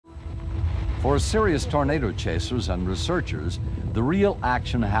For serious tornado chasers and researchers, the real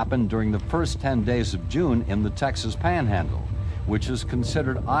action happened during the first 10 days of June in the Texas Panhandle, which is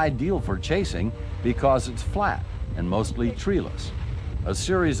considered ideal for chasing because it's flat and mostly treeless. A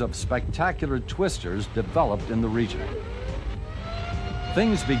series of spectacular twisters developed in the region.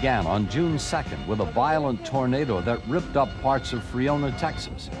 Things began on June 2nd with a violent tornado that ripped up parts of Friona,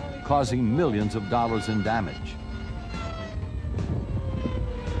 Texas, causing millions of dollars in damage.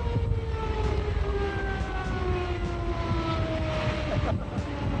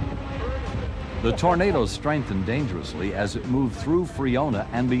 The tornado strengthened dangerously as it moved through Friona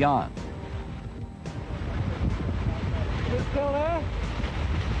and beyond.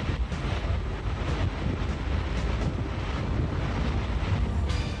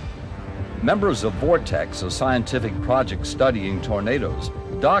 Members of Vortex, a scientific project studying tornadoes,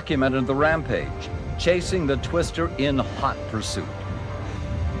 documented the rampage, chasing the twister in hot pursuit.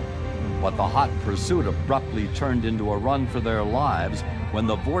 But the hot pursuit abruptly turned into a run for their lives when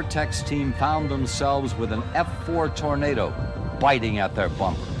the Vortex team found themselves with an F4 tornado biting at their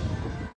bumper.